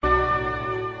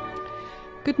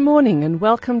Good morning and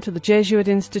welcome to the Jesuit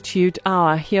Institute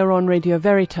Hour here on Radio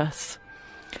Veritas.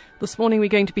 This morning we're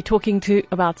going to be talking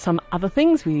about some other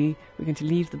things. We're going to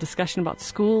leave the discussion about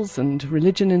schools and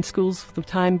religion in schools for the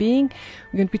time being.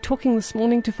 We're going to be talking this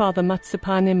morning to Father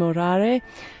Matsepane Morare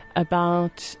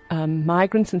about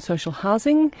migrants and social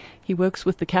housing. He works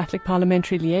with the Catholic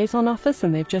Parliamentary Liaison Office,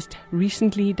 and they've just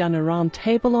recently done a round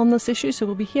table on this issue, so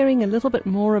we'll be hearing a little bit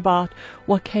more about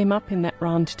what came up in that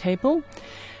round table.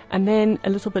 And then a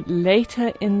little bit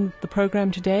later in the program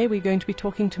today, we're going to be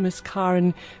talking to Ms.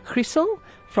 Karen Griesel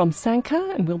from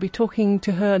Sanka, and we'll be talking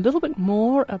to her a little bit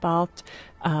more about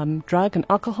drug and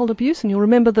alcohol abuse. And you'll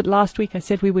remember that last week I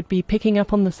said we would be picking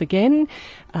up on this again.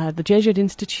 The Jesuit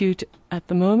Institute at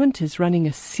the moment is running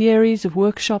a series of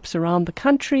workshops around the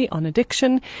country on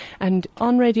addiction, and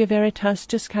on Radio Veritas,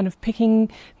 just kind of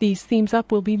picking these themes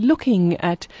up, we'll be looking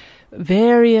at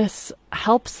various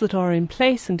helps that are in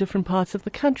place in different parts of the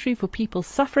country for people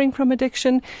suffering from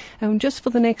addiction. And just for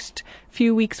the next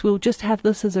few weeks, we'll just have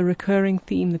this as a recurring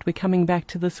theme that we're coming back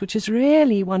to this, which is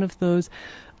really one of those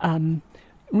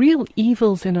real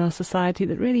evils in our society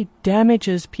that really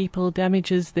damages people,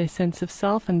 damages their sense of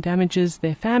self, and damages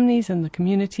their families and the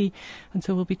community. And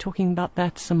so we'll be talking about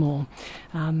that some more.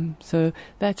 So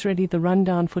that's really the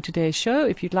rundown for today's show.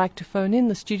 If you'd like to phone in,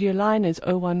 the studio line is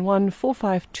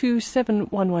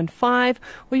 011-452-7115,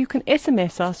 or you can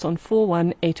SMS us on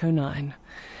 41809.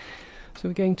 So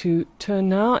we're going to turn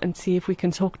now and see if we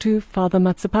can talk to Father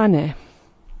Matsepane.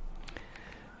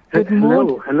 Good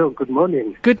morning. Hello, good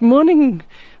morning. Good morning,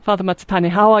 Father Matsepane.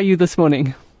 How are you this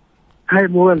morning?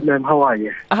 I'm well, ma'am. How are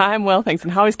you? I'm well, thanks.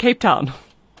 And how is Cape Town?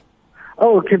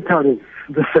 Oh, Cape Town is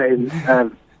the same.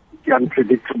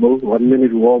 Unpredictable. 1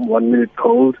 minute warm, 1 minute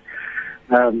cold.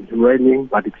 Raining,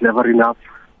 but it's never enough.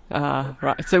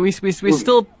 Right. So we're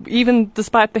still, even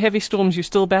despite the heavy storms, you're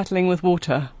still battling with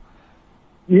water?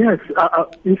 Yes.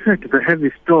 In fact, the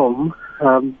heavy storm,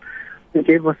 it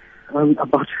gave us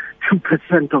about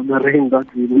 2% of the rain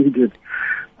that we needed.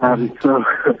 So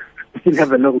we still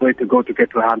have a long way to go to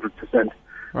get to 100%.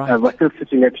 Right. We're still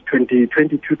sitting at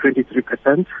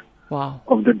 23% wow.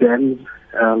 of the dams,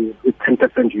 with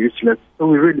 10% useless. So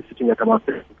we're really sitting at about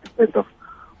 30% of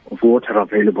water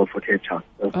available for Cape Town.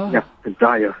 So, yeah, it's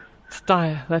dire. It's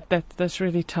dire. That's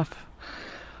really tough.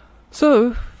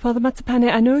 So, Father Matsepane,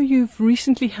 I know you've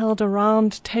recently held a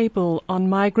round table on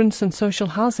migrants and social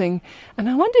housing, and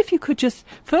I wonder if you could just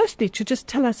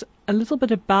tell us a little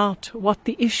bit about what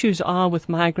the issues are with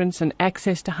migrants and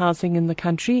access to housing in the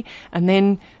country, and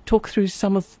then talk through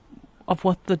some of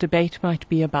what the debate might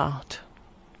be about.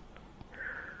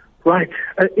 Right.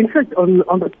 In fact, on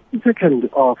the 2nd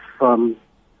of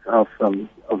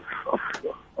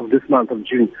this month of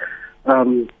June, as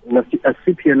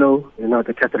CPLO,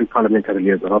 the Catholic Parliamentary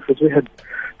Liaison Office, we had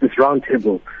this round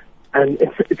table, and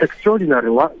it's extraordinary.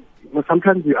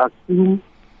 Sometimes you assume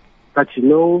that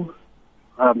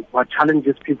what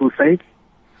challenges people face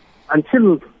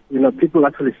until people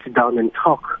actually sit down and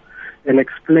talk and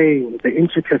explain the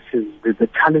intricacies, the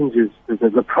challenges,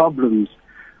 the problems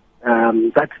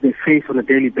that they face on a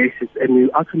daily basis, and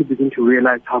you actually begin to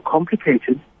realize how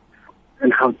complicated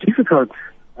and how difficult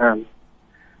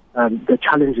the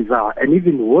challenges are, and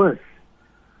even worse,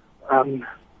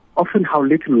 often how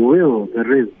little will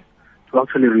there is to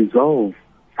actually resolve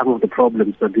some of the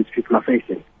problems that these people are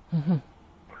facing.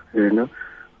 Mm-hmm.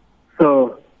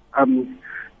 So I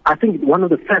think one of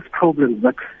the first problems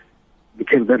that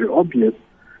became very obvious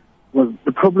was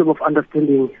the problem of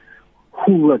understanding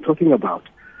who we're talking about.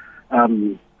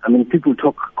 People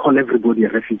call everybody a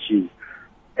refugee.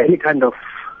 Any kind of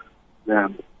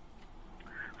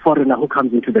foreigner who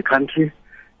comes into the country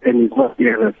and is not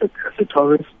here as a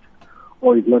tourist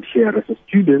or is not here as a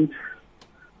student,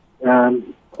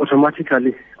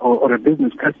 automatically, or a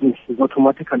business person is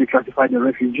automatically classified as a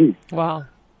refugee. Wow.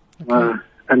 Okay.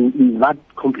 And that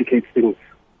complicates things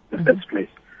in the first place.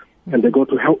 Mm-hmm. And they go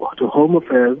to Home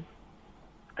Affairs,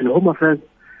 and Home Affairs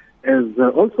is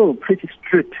also pretty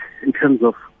strict in terms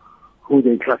of who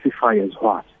they classify as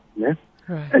what. Yeah?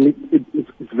 Right. And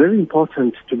it's very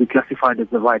important to be classified as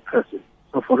the right person.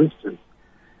 So, for instance,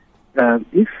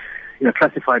 if you're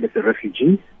classified as a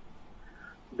refugee,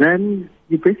 then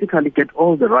you basically get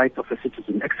all the rights of a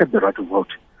citizen except the right to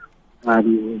vote.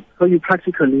 So you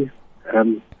practically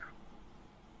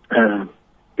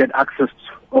get access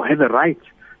or have a right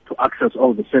to access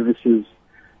all the services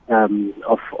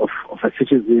of a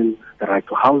citizen, the right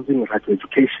to housing, the right to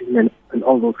education, and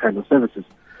all those kinds of services.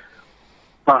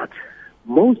 But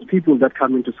most people that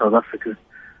come into South Africa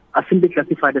are simply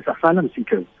classified as asylum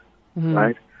seekers,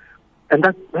 right? And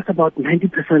that's about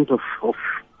 90% of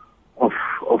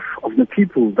the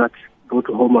people that go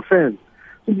to Home Affairs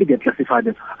simply get classified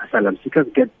as asylum seekers,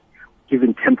 get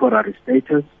given temporary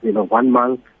status, 1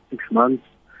 month, 6 months,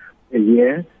 a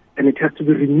year, and it has to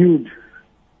be renewed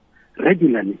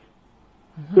regularly.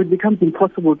 Mm-hmm. So it becomes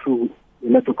impossible to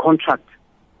get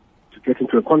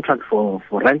into a contract for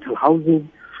rental housing.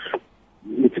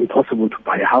 It's impossible to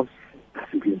buy a house.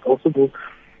 It's simply impossible.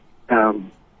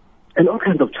 And all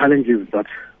kinds of challenges that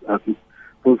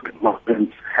those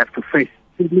migrants have to face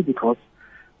simply because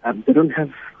they don't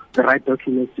have the right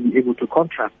documents to be able to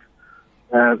contract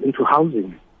into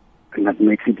housing. And that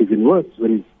makes it even worse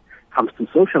when it comes to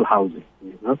social housing,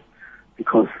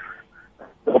 because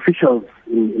the officials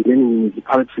in many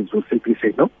municipalities will simply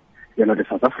say, no, you're not a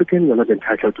South African, you're not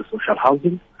entitled to social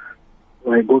housing,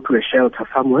 or go to a shelter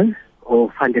somewhere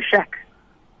or find a shack.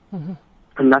 Mm-hmm.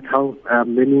 And that's how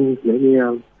many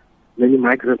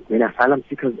migrants, many asylum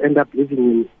seekers end up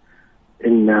living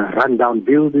in run-down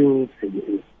buildings,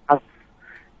 in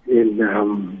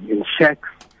shacks,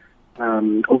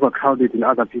 overcrowded in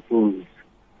other people's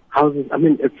houses. I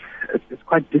mean, it's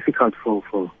quite difficult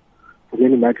for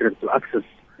many migrants to access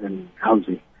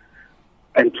housing.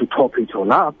 And to top it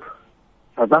all up,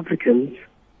 South Africans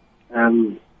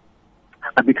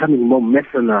are becoming more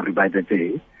mercenary by the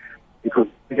day because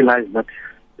they realize that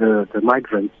the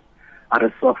migrants are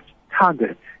a soft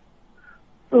target.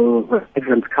 So when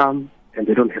migrants come and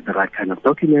they don't have the right kind of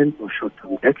documents or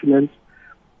short-term documents,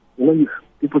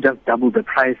 people just double the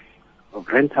price of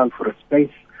rental for a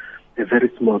space, a very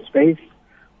small space,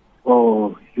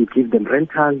 or you give them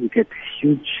rental, you get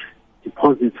huge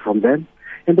deposits from them,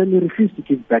 and then you refuse to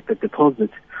give back the deposit.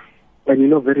 And you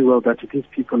know very well that these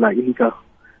people are illegal,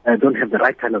 don't have the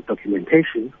right kind of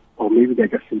documentation, or maybe they're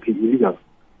just simply illegal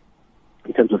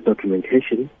in terms of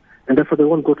documentation, and therefore they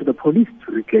won't go to the police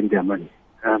to reclaim their money.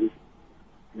 And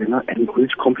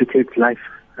which complicates life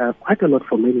quite a lot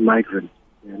for many migrants,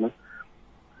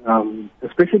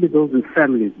 especially those with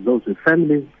families. Those with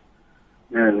families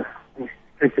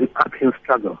face an uphill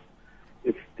struggle.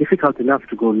 It's difficult enough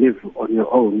to go live on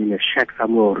your own in a shack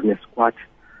somewhere or in a squat,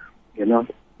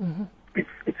 Mm-hmm.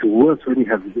 It's worse when you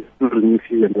have children with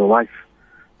you and your wife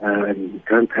and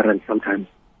grandparents sometimes.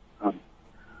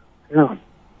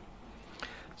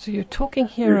 So you're talking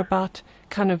here about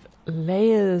kind of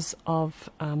layers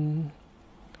of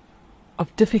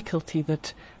difficulty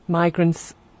that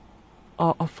migrants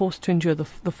are forced to endure. The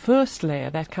first layer,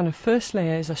 that kind of first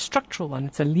layer, is a structural one.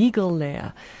 It's a legal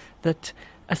layer that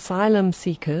asylum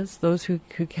seekers, those who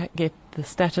get the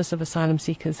status of asylum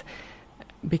seekers,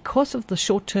 because of the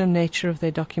short-term nature of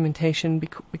their documentation,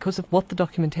 because of what the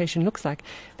documentation looks like,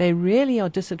 they really are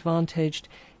disadvantaged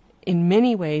in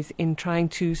many ways in trying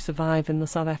to survive in the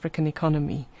South African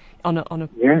economy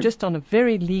just on a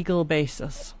very legal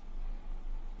basis.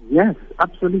 Yes,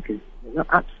 absolutely.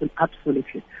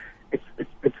 Absolutely.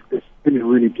 It's really,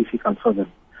 really difficult for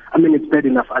them. I mean, it's bad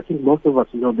enough. I think most of us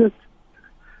know that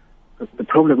the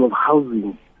problem of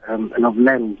housing and of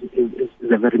land is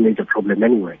a very major problem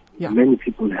anyway. Yeah. Many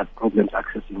people have problems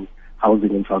accessing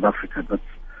housing in South Africa.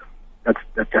 That's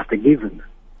just a given.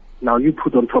 Now you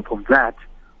put on top of that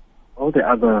all the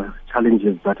other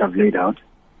challenges that I've laid out,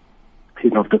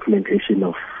 of documentation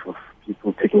of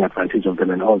people taking advantage of them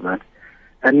and all that,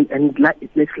 and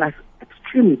it makes life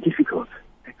extremely difficult.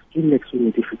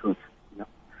 Extremely difficult.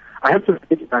 I have to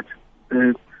say that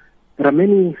there are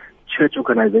many church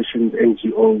organizations,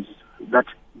 NGOs, that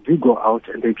do go out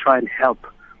and they try and help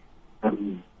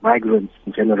migrants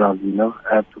in general,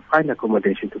 to find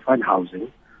accommodation, to find housing,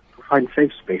 to find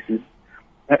safe spaces,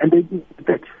 and they do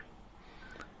that.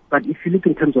 But if you look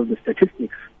in terms of the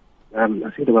statistics, I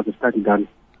think there was a study done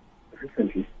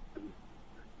recently,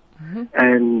 mm-hmm.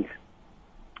 and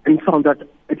found that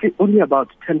at least only about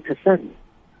 10%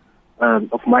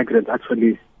 of migrants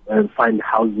actually find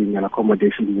housing and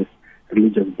accommodation with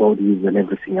religious bodies and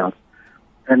everything else.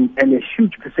 And a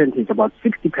huge percentage, about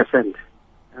 60%,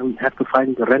 have to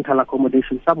find the rental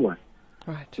accommodation somewhere.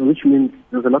 Right. So which means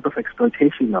there's a lot of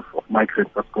exploitation of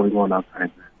migrants that's going on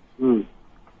outside there. Mm.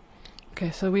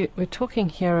 Okay, so we're talking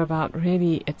here about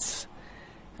really it's...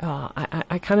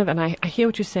 I hear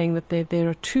what you're saying, that there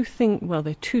are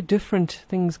two different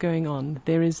things going on.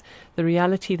 There is the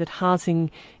reality that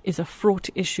housing is a fraught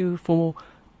issue for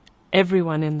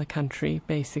everyone in the country,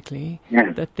 basically,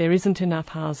 that there isn't enough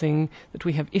housing, that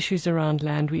we have issues around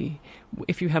land.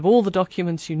 If you have all the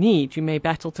documents you need, you may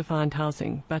battle to find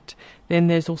housing. But then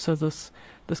there's also this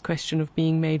question of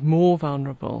being made more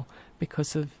vulnerable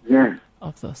because of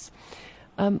this.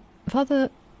 Father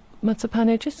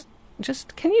Matsepane,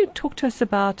 just can you talk to us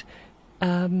about,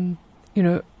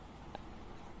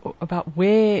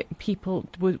 where people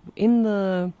were in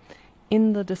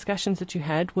the discussions that you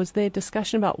had. Was there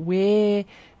discussion about where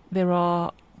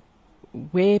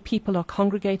people are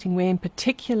congregating, where in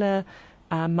particular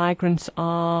migrants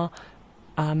are?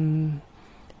 Are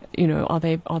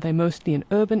they mostly in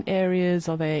urban areas?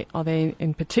 Are they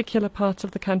in particular parts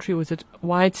of the country? Was it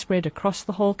widespread across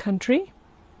the whole country?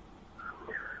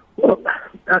 Well,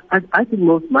 I think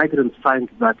most migrants find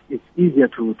that it's easier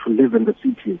to live in the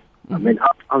cities. Mm-hmm. I mean,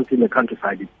 out in the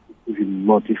countryside, it's even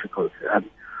more difficult.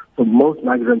 So most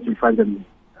migrants, you find them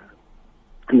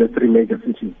in the three major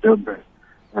cities, Durban,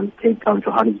 Cape Town,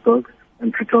 Johannesburg,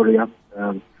 and Pretoria.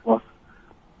 And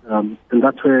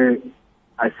that's where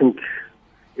I think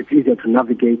it's easier to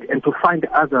navigate and to find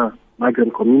other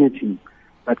migrant communities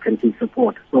that can give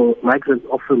support. So migrants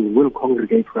often will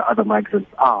congregate where other migrants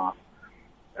are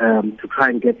to try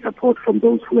and get support from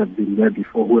those who have been there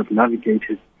before, who have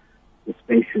navigated the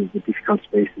spaces, the difficult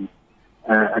spaces,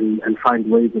 and find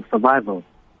ways of survival.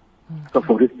 Mm-hmm. So,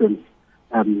 for instance,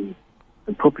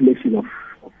 the population of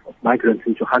migrants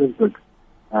in Johannesburg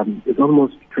is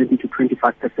almost 20 to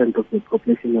 25% of the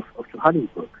population of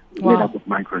Johannesburg is made up of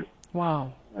migrants.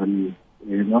 Wow. And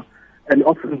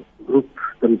often group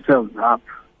themselves up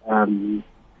in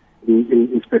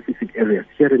specific areas.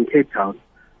 Here in Cape Town,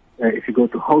 if you go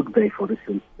to Hout Bay, for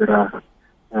instance, there are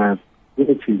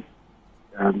villages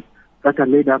that are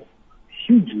made up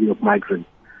hugely of migrants.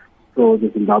 So the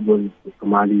Zimbabweans, the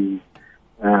Somalis,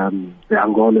 the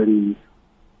Angolans,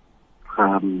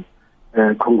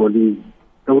 Congolese,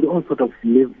 they would all sort of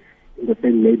live in the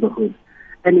same neighborhood.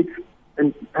 And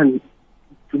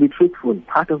to be truthful,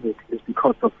 part of it is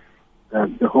because of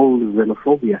the whole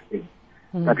xenophobia thing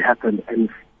that happened and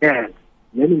scared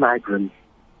many migrants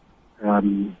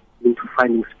into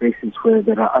finding spaces where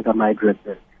there are other migrants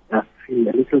that feel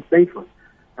a little safer.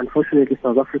 Unfortunately,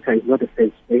 South Africa is not a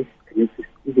safe space, and it's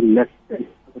even less safe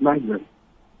for the migrants.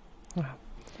 Wow.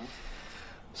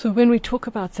 So when we talk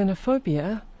about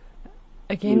xenophobia,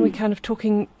 again, we're kind of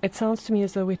talking, it sounds to me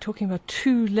as though we're talking about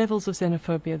two levels of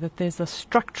xenophobia, that there's a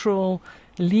structural,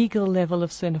 legal level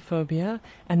of xenophobia,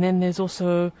 and then there's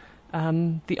also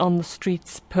the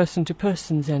on-the-streets,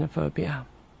 person-to-person xenophobia.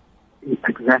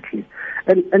 Exactly.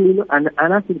 And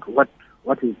I think what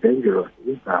is dangerous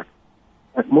is that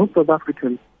most South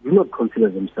Africans do not consider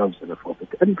themselves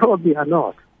xenophobic, and probably are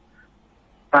not.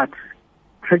 But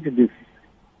prejudice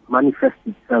manifests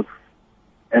itself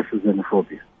as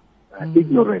xenophobia.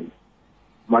 Ignorance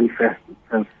manifests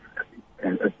itself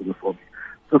as xenophobia.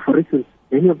 So, for instance,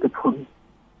 many of the police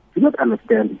do not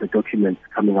understand the documents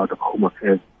coming out of Home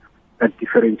Affairs that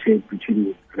differentiate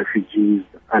between refugees,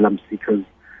 asylum seekers,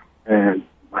 and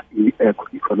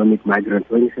economic migrants,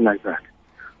 or anything like that.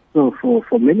 So,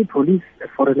 for many police, a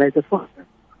foreigner is a foreigner.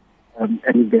 And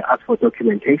if they ask for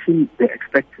documentation, they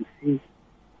expect to see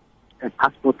a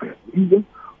passport for a visa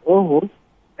or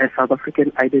a South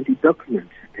African identity document.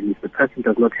 And if the person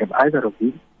does not have either of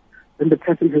these, then the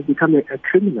person has become a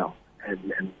criminal.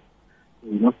 And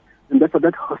therefore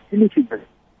that hostility that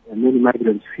many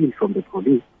migrants feel from the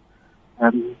police,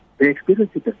 they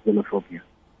experience it as xenophobia.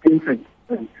 In fact,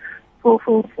 for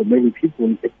many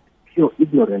people, it's pure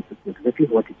ignorance of exactly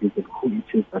what it is and who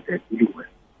it is that they're dealing with.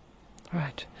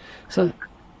 Right. So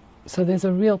there's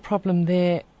a real problem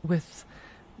there with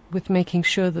making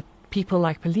sure that people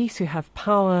like police who have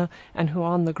power and who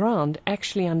are on the ground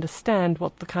actually understand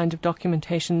what the kind of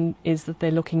documentation is that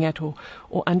they're looking at, or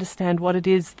understand what it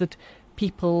is that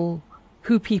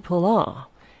who people are,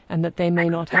 and that they may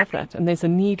not have that. And there's a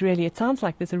need, really, it sounds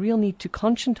like there's a real need to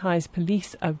conscientize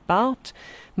police about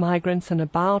migrants and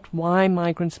about why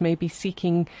migrants may be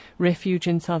seeking refuge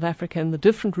in South Africa and the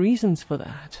different reasons for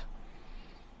that.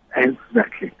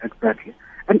 Exactly.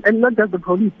 And not just the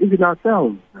police, even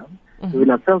ourselves.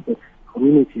 Even ourselves as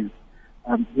communities.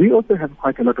 We also have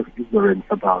quite a lot of ignorance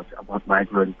about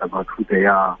migrants, about who they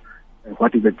are, and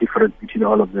what is the difference between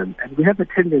all of them. And we have a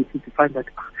tendency to find that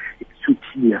it's too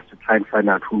tedious to try and find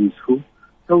out who is who.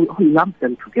 So we all lump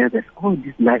them together as all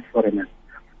these nice foreigners.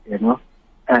 We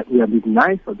are being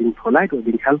nice or being polite or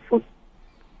being helpful,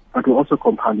 but we're also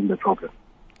compounding the problem.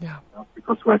 Yeah.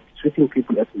 Because we're treating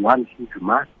people as one huge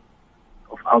mass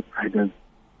of outsiders,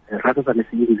 rather than as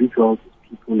individuals, as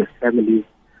people, as families,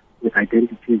 with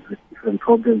identities, with different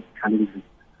problems, challenges,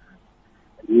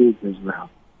 and needs as well.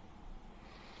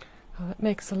 Oh, that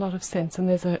makes a lot of sense. And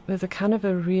there's a kind of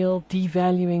a real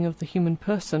devaluing of the human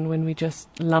person when we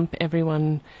just lump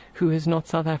everyone who is not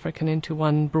South African into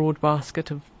one broad basket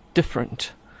of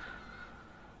different.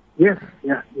 Yes,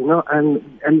 yeah, and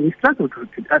we struggle to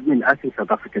I think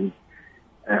South Africans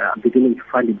are beginning to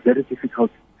find it very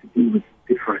difficult to deal with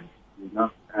difference,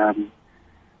 And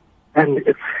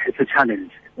it's a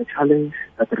challenge. It's a challenge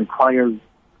that requires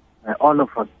all of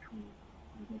us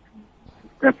to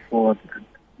step forward and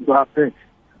do our best.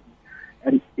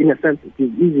 And in a sense, it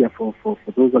is easier for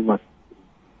those of us in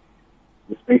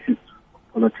the spaces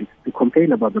of politics to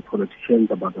complain about the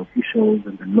politicians, about the officials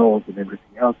and the laws and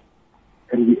everything else.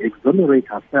 And we exonerate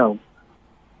ourselves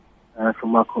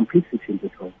from our complicity in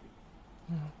this whole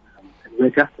thing. And we're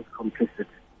just as complicit.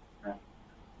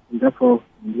 And therefore,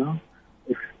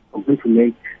 if we're going to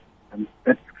make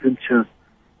that scripture,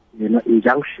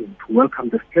 injunction to welcome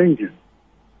the stranger,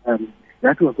 if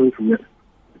that we're going to make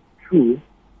true,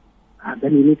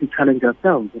 then we need to challenge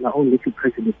ourselves in our own little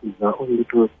prejudices, our own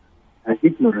little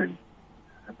ignorance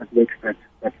that makes that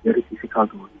very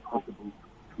difficult or impossible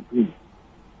to do.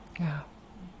 Yeah.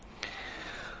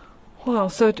 Wow,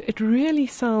 so it really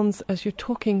sounds, as you're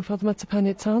talking, Father Matsepane,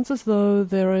 it sounds as though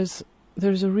there's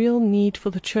a real need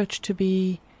for the church to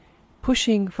be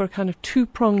pushing for a kind of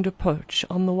two-pronged approach.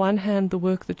 On the one hand, the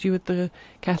work that you at the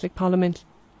Catholic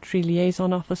Parliamentary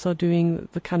Liaison Office are doing,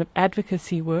 the kind of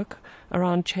advocacy work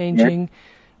around changing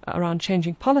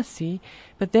policy,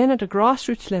 but then at a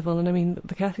grassroots level, and I mean,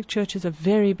 the Catholic Church is a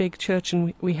very big church,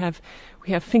 and we have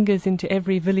fingers into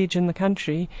every village in the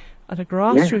country. At a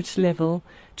grassroots level,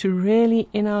 to really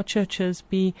in our churches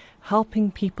be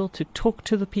helping people to talk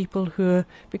to the people who are,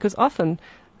 because often,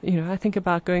 I think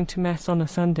about going to Mass on a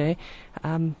Sunday.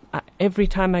 Every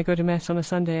time I go to Mass on a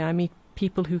Sunday, I meet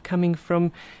people who are coming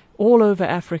from all over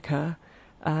Africa,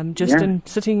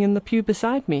 sitting in the pew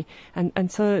beside me. And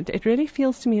so it really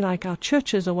feels to me like our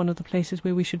churches are one of the places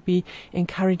where we should be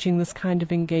encouraging this kind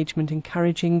of engagement,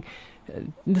 encouraging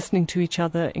listening to each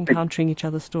other, encountering each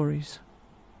other's stories.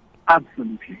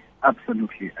 Absolutely.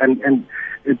 And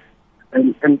it's I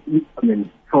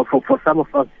mean, for some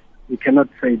of us, we cannot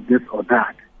say this or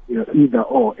that, either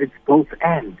or. It's both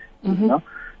and,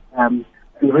 And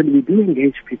when we do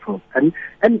engage people, and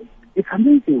it's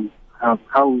amazing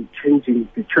how changing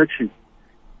the churches,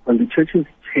 when the churches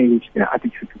change their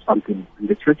attitude to something, when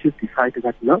the churches decide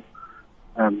that,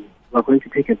 we're going to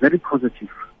take a very positive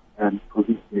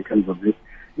position in terms of this.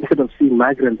 Instead of seeing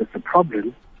migrants as a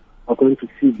problem, we're going to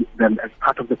see them as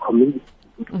part of the community,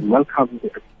 to welcome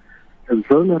the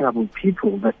vulnerable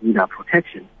people that need our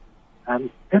protection.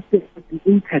 That's an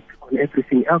impact on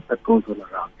everything else that goes on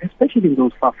around, especially in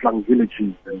those far-flung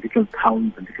villages and little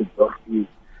towns and little dorms,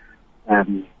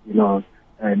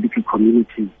 little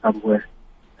communities somewhere.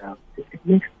 It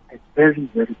makes a very,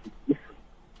 very big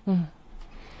difference.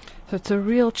 So it's a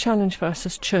real challenge for us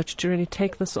as church to really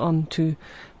take this on to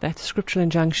that scriptural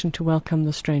injunction to welcome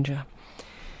the stranger.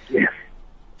 Yes.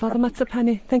 Father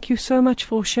Matsepane, thank you so much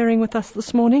for sharing with us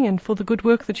this morning and for the good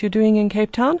work that you're doing in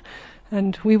Cape Town.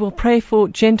 And we will pray for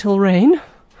gentle rain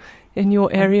in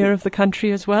your area of the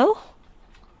country as well.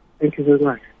 Thank you very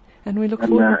much. And we look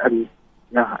forward.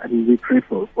 And we pray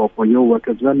for your work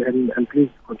as well. And please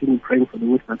continue praying for the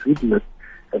work that we do at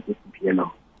the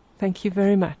CPLO. Thank you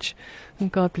very much. And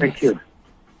God bless. Thank you.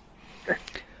 Okay.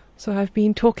 So I've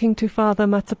been talking to Father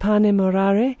Matsepane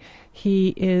Morare. He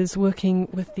is working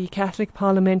with the Catholic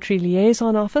Parliamentary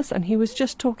Liaison Office, and he was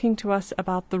just talking to us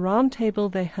about the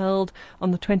roundtable they held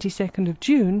on the 22nd of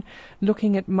June,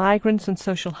 looking at migrants and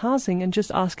social housing and just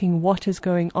asking what is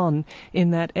going on in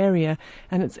that area.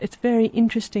 And it's very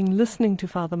interesting listening to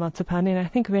Father Matsepane, and I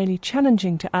think really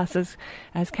challenging to us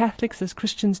as Catholics, as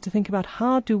Christians, to think about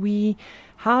how do we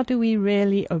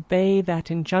really obey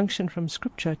that injunction from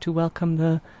Scripture to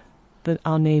welcome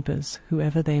our neighbours,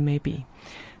 whoever they may be.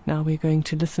 Now we're going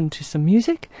to listen to some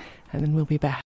music, and then we'll be back.